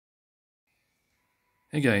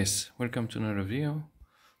Hey guys, welcome to another video.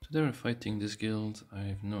 Today we're fighting this guild. I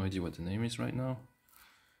have no idea what the name is right now.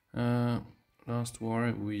 Last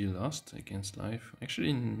war we lost against Life.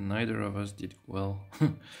 Actually, neither of us did well.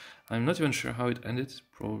 I'm not even sure how it ended.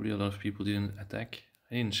 Probably a lot of people didn't attack.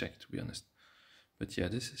 I didn't check, to be honest. But yeah,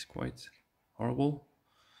 this is quite horrible.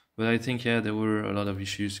 But I think, yeah, there were a lot of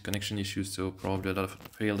issues, connection issues, so probably a lot of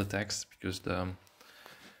failed attacks because the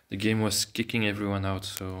game was kicking everyone out,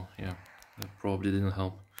 so yeah, that probably didn't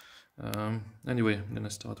help. Anyway, I'm gonna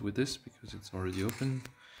start with this because it's already open.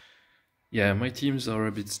 Yeah, my teams are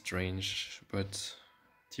a bit strange, but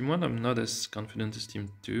Team 1 I'm not as confident as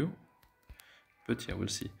Team 2, but yeah, we'll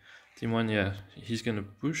see. Team 1, yeah, he's gonna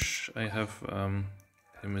push. I have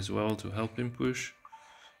him as well to help him push.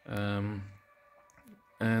 And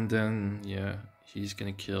then, yeah, he's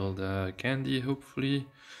gonna kill the candy, hopefully.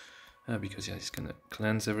 Because yeah, he's gonna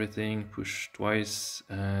cleanse everything, push twice,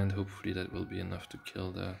 and hopefully that will be enough to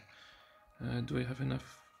kill the... do I have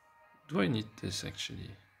enough? Do I need this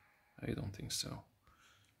actually? I don't think so.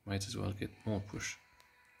 Might as well get more push.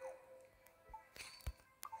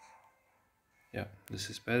 Yeah, this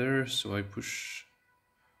is better, so I push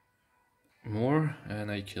more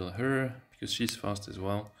and I kill her because she's fast as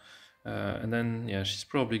well. And then yeah, she's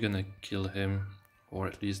probably gonna kill him or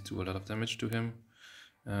at least do a lot of damage to him.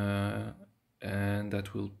 And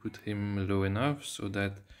that will put him low enough so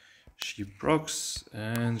that she procs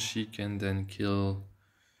and she can then kill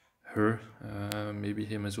her, maybe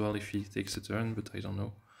him as well if he takes a turn, but I don't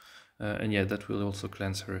know. And yeah, that will also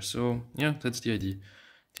cleanse her. So yeah, that's the idea.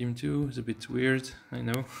 Team 2 is a bit weird, I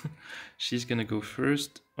know. She's gonna go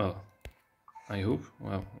first. Well, I hope.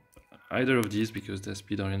 Well, either of these because they're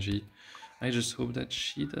speed RNG. I just hope that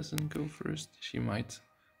she doesn't go first. She might.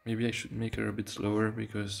 Maybe I should make her a bit slower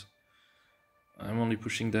because I'm only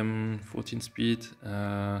pushing them 14 speed.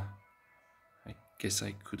 I guess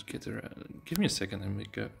I could get her. Give me a second and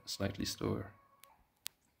make her slightly slower.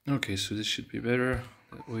 Okay, so this should be better.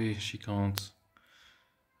 That way she can't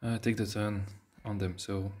take the turn on them.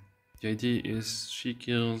 So the idea is she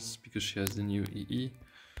kills because she has the new EE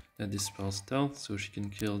that dispels stealth, so she can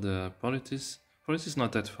kill the Politis. Politis is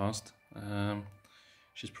not that fast.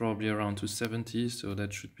 She's probably around 270, so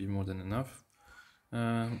that should be more than enough.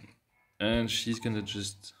 And she's gonna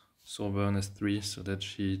just soul burn as 3 so that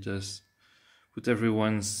she does put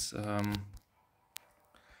everyone's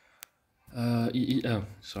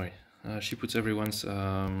she puts everyone's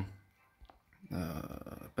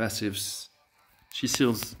passives. She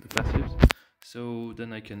seals the passives, so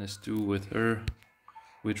then I can S2 with her,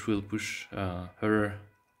 which will push her,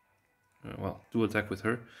 well, do attack with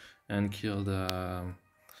her and kill the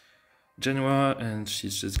Genoa, and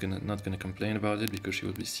she's just not gonna complain about it because she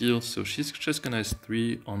will be sealed. So she's just gonna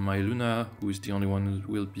S3 on my Luna, who is the only one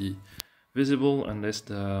who will be visible unless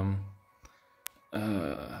the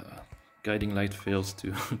guiding light fails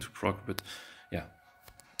to to proc. But yeah,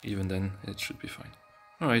 even then it should be fine.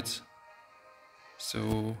 All right.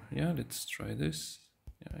 So yeah, let's try this.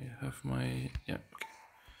 Yeah, I have my okay.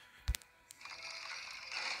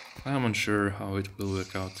 I'm unsure how it will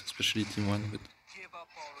work out, especially Team 1, but give up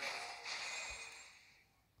already.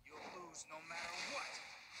 You'll lose no matter what.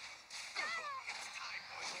 It's time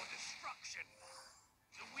for your destruction.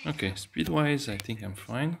 okay, speed-wise, I think I'm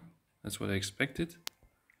fine. That's what I expected.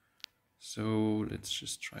 So let's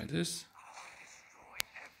just try this. Destroy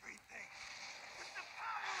everything with the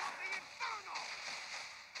power of the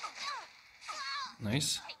Inferno.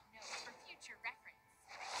 Nice.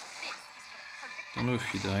 Don't know if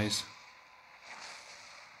he dies.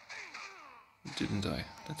 He didn't die.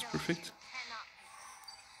 That's perfect.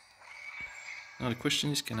 Now the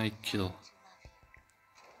question is, can I kill?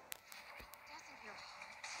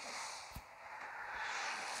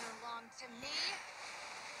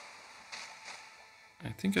 I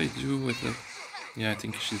think I do with a... Yeah, I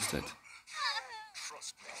think she's dead.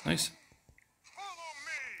 Nice.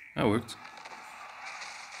 That worked.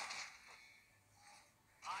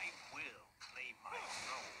 I will claim my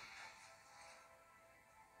throne.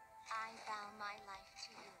 I vow my life to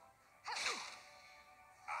you.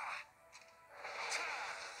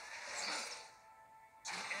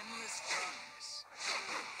 To endless darkness.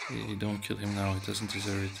 Hey, don't kill him now, he doesn't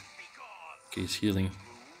deserve it. Okay, he's healing.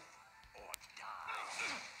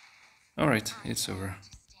 Alright, it's over.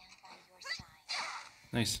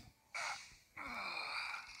 Nice.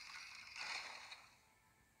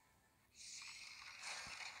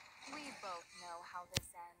 We both know how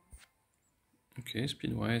this ends. Okay,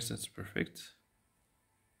 speed-wise, that's perfect.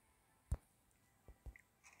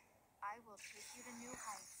 I will take you to new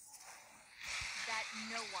heights that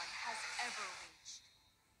no one has ever reached.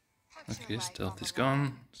 Put your Okay, life stealth on is the line.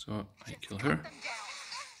 gone, so I kill her. Them down.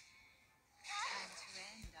 Time to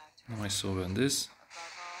end our Now I soul burn this.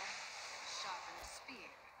 Above all, sharpen a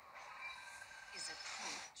spear is a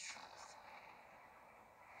cruel truth.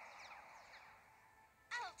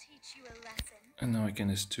 I'll teach you a lesson. And now I can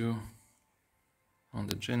S2 on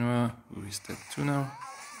the Genoa, who is dead too now.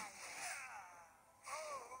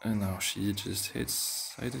 And now she just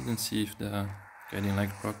hits. I didn't see if the guiding light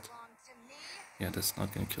procced. Belong to me. Yeah, that's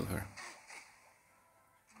not gonna kill her.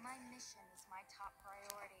 My mission is my top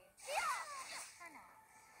priority. For now.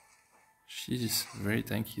 She's very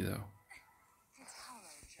tanky though. It's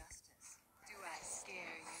hollow justice. Do I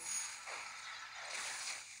scare you?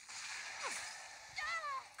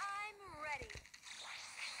 I'm ready.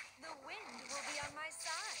 The wind will be on my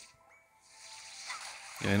side.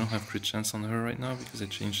 Yeah, I don't have crit chance on her right now because I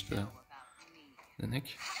changed Know about me. the neck.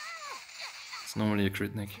 It's normally a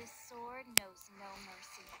crit neck. This sword knows no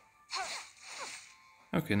mercy.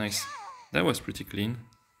 Okay, nice. That was pretty clean.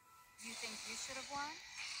 You think you should have won?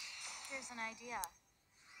 Here's an idea.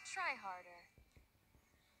 Try harder.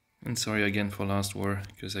 And sorry again for last war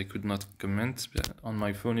because I could not comment. But on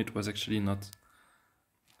my phone it was actually not.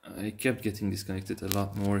 I kept getting disconnected a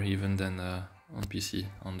lot more even than on PC,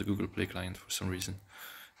 on the Google Play client for some reason.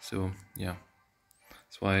 So yeah,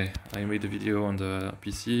 that's why I made a video on the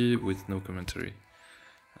PC with no commentary.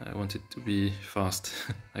 I wanted to be fast.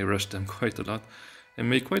 I rushed them quite a lot and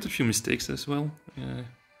made quite a few mistakes as well.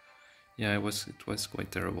 Yeah, it was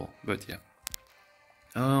quite terrible, but yeah.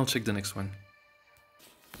 I'll check the next one.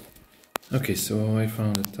 Okay, so I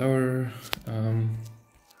found a tower. I'm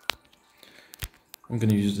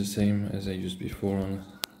gonna use the same as I used before on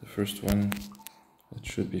the first one. That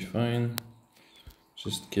should be fine.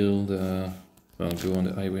 Just kill the... well, go on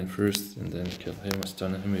the Iwin first and then kill him,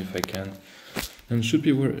 stun him if I can. And should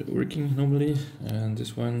be working normally. And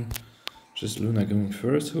this one, just Luna going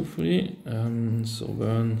first, hopefully. Soul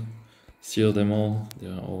burn, seal them all. They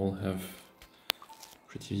all have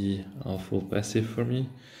pretty awful passive for me.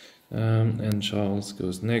 And Charles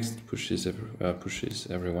goes next, pushes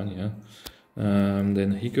everyone, yeah.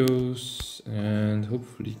 Then he goes and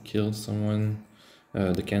hopefully kills someone,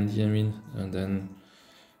 the Candy I mean, and then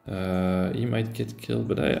he might get killed,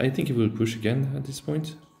 but I think he will push again at this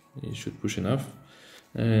point. He should push enough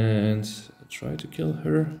and try to kill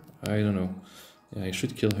her. I don't know. Yeah, I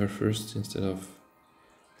should kill her first instead of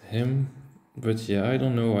him, but yeah, I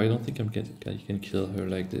don't know. I don't think I can kill her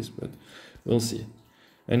like this, but we'll see.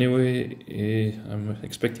 Anyway, I'm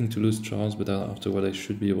expecting to lose Charles, but afterward I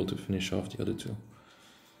should be able to finish off the other two.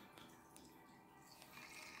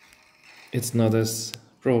 It's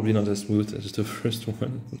probably not as smooth as the first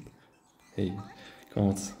one. Hey,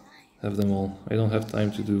 can't have them all. I don't have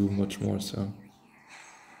time to do much more, so. Don't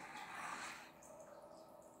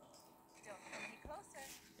come any closer.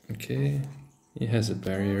 Okay, he has a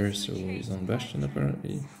barrier, so he's on Bastion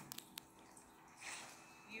apparently.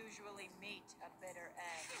 Usually meet a bitter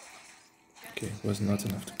end. Okay, was not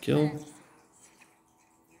enough to kill,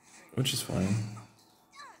 which is fine.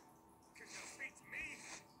 Can you beat me?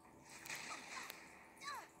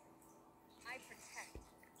 I protect.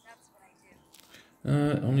 That's what I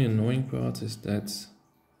do. Only annoying part is that.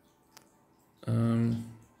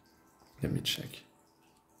 Let me check.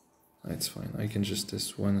 It's fine. I can just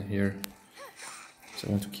this one here. So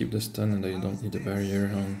I want to keep the stun, and I don't need a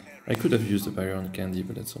barrier on. I could have used the barrier on Candy,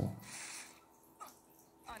 but that's all.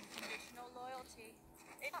 Unconditional loyalty.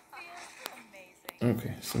 It feels amazing.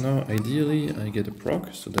 Okay, so now ideally I get a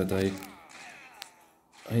proc so that I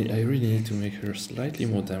really need to make her slightly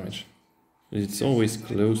more damage. It's always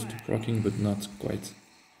close to proccing, but not quite.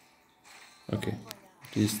 Okay,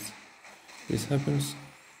 at least this happens.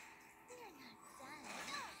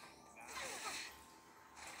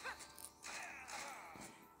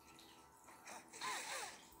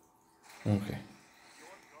 Okay.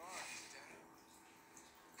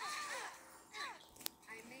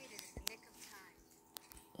 I made it in the nick of time.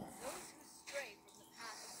 Those who stray from the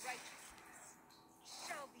path of righteousness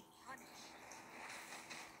shall be punished.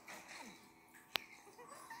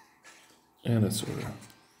 And that's over.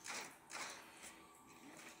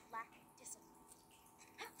 Lack discipline.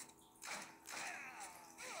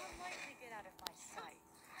 Politely get out of my sight.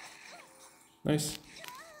 Nice.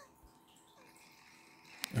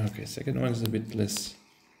 Okay, second one is a bit less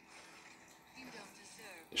You don't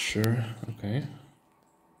deserve sure. Okay.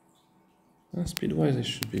 Speed wise, I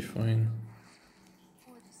should be fine.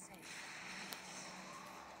 for the sake.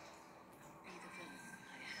 Be the villain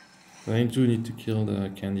I have. But I do need to kill the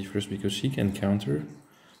Candy first because she can counter.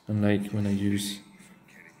 Unlike when I use.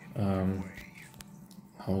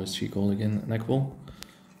 How is she called again? Neckball.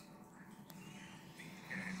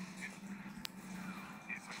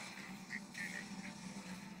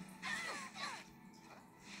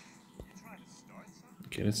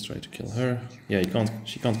 Okay, let's try to kill her. Yeah,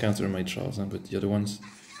 she can't counter my Charles, huh? But the other ones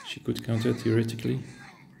she could counter theoretically.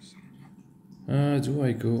 Do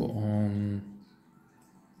I go on...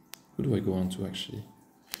 Who do I go on to actually?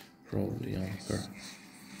 Probably on her.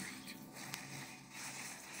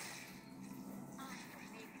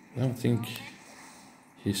 I don't think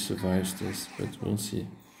he survives this, but we'll see.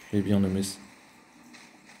 Maybe on a miss.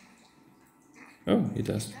 Oh, he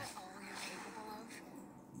does. Is that all you're capable of?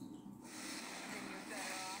 Then you're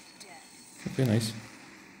better off dead. Okay, nice. It's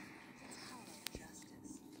hollow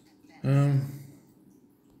justice at best.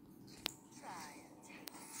 Try and take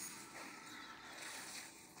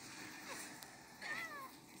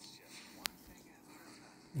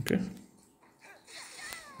it. Okay.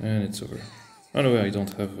 And it's over. Oh no, I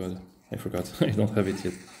don't have... I forgot. I don't have it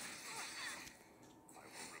yet.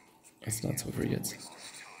 It's not over yet.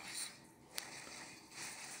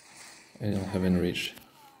 I don't have Enrage.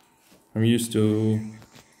 I'm used to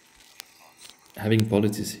having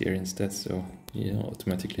Politis here instead, so he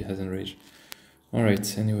automatically has Enrage.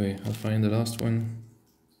 Alright, anyway, I'll find the last one.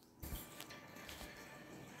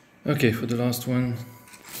 Okay, for the last one,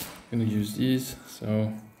 I'm gonna use these.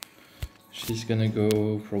 So she's gonna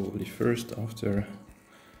go probably first after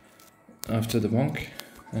the bonk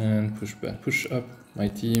and push up my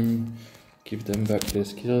team, give them back their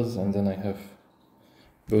skills, and then I have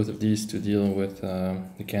both of these to deal with the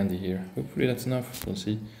candy here. Hopefully that's enough, we'll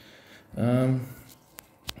see.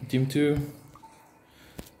 Team 2,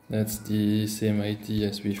 that's the same ID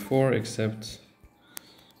as before, except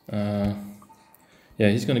yeah,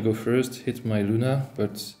 he's gonna go first, hit my Luna,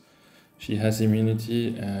 but she has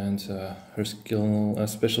immunity and her skill, a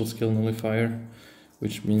special skill nullifier,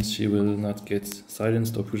 which means she will not get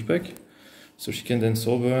silenced or pushed back. So she can then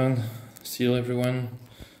soul burn, seal everyone.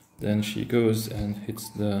 Then she goes and hits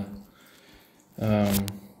the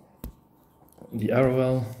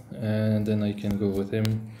Arrowell, and then I can go with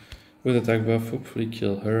him with attack buff, hopefully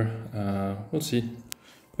kill her. We'll see.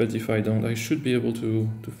 But if I don't, I should be able to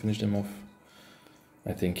finish them off.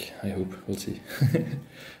 I think, I hope, we'll see.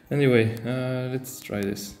 Anyway, let's try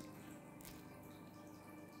this.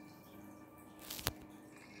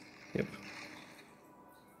 Yep.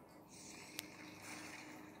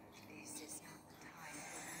 This is not the time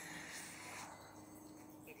for winners.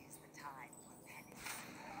 It is the time for penance.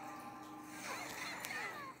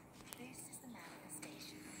 This is the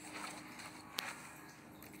manifestation.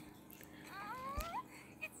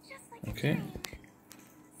 It's just like a Okay. dream.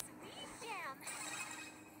 Sweet jam.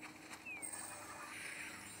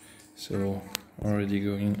 So, already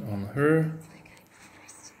going on her. Like I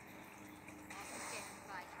promised. I'll stand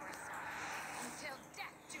by your side until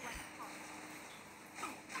death do us part.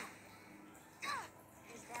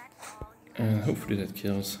 Is that all you And hopefully that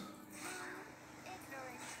kills.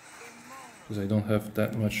 ignorant, immoral? Because I don't have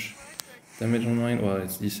that much damage on mine. Well,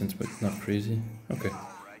 it's decent, but not crazy. Okay.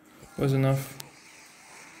 Was enough.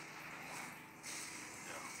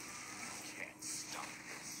 Can't stop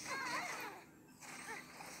this.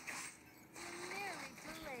 Merely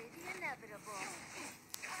delay the inevitable.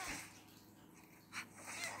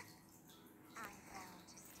 I'm bound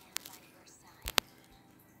to stand by your side.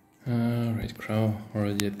 Right, Crow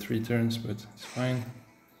already had 3 turns, but it's fine.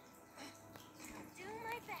 Do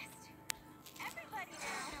my best. Everybody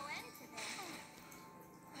now. No end to this.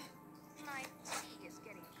 My tea is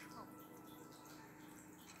getting cold.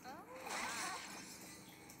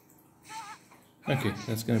 Oh, Okay,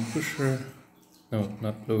 that's gonna push her. No,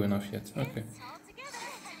 not low enough yet. Okay. all together.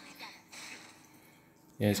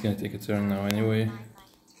 Yeah, he's gonna take a turn now anyway.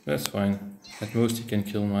 That's fine. At most he can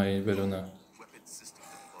kill my Bellona. Weapon system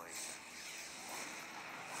deployed.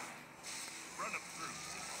 Run them through,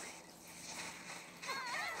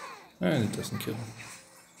 Siegfried. And it doesn't kill.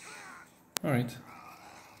 Alright.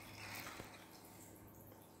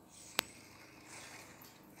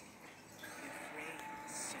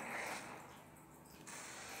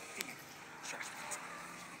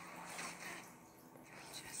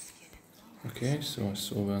 Just skin and bone. Okay, so I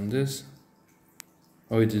soul burn this.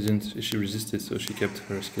 Oh, it didn't. She resisted, so she kept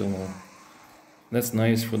her skill null. That's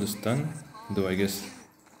nice for the stun, though I guess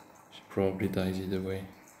she probably dies either way.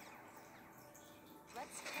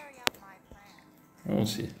 Let's carry out my plan. We'll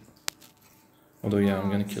see. Although, yeah,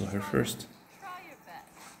 I'm gonna kill her first. Try your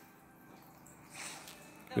best.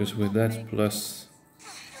 Because with that, plus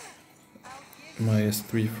I'll give my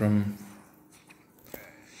S3 from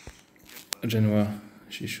Genoa,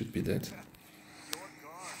 she should be dead. Your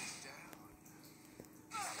guard is down.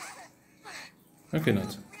 Okay,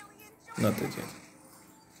 not dead yet.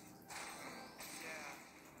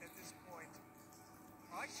 Yeah, at this point,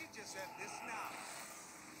 I should just end this now.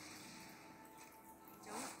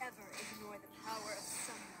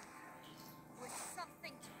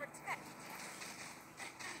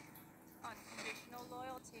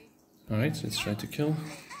 Alright, let's try to kill.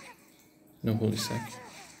 No holy sack.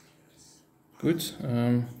 Good.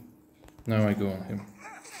 Now I go on him.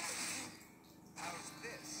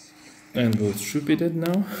 And both should be dead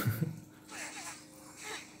now.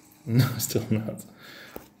 No, still not.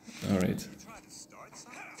 Alright.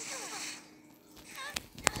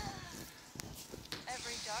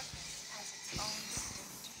 Every darkness has its own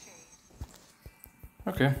distinct shade.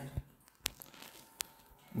 Okay.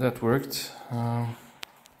 That worked.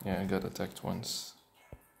 Yeah, I got attacked once.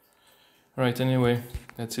 Alright, anyway,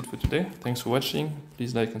 that's it for today. Thanks for watching.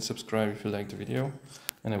 Please like and subscribe if you liked the video.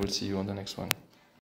 And I will see you on the next one.